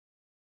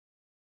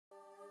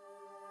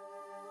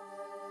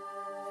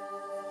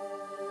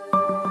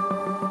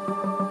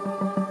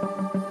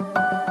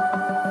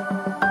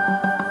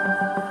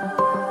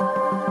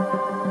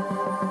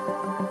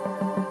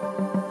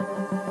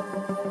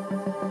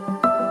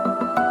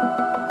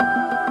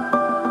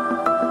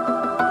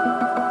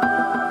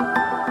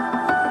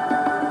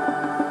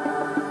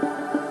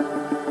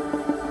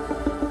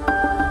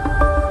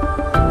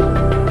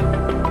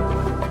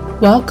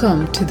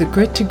Welcome to the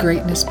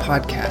Grit2Greatness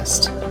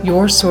podcast,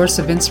 your source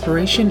of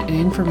inspiration and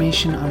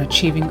information on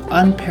achieving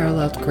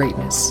unparalleled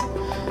greatness.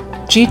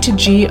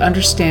 G2G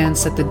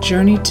understands that the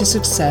journey to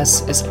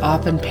success is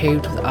often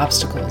paved with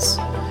obstacles,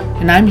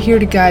 and I'm here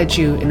to guide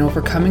you in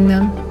overcoming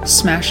them,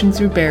 smashing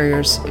through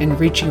barriers, and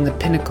reaching the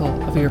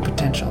pinnacle of your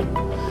potential.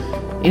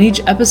 In each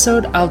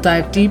episode, I'll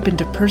dive deep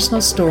into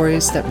personal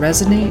stories that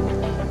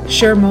resonate,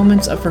 share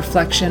moments of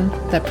reflection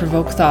that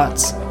provoke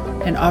thoughts,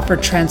 and offer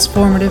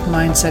transformative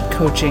mindset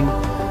coaching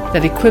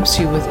that equips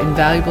you with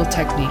invaluable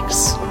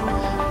techniques.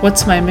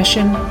 What's my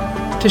mission?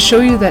 To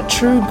show you that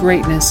true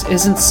greatness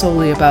isn't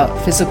solely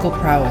about physical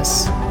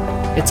prowess.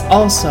 It's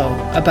also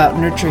about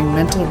nurturing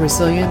mental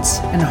resilience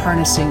and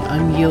harnessing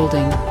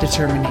unyielding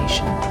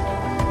determination.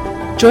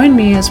 Join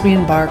me as we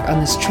embark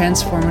on this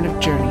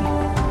transformative journey,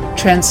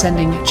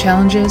 transcending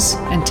challenges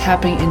and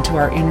tapping into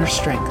our inner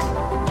strength.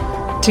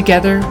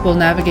 Together, we'll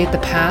navigate the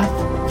path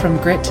from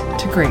grit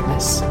to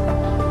greatness,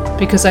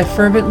 because I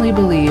fervently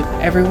believe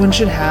everyone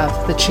should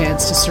have the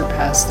chance to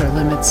surpass their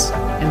limits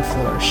and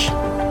flourish.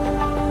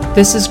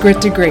 This is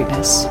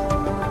Grit2Greatness,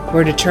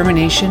 where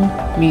determination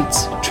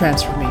meets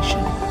transformation.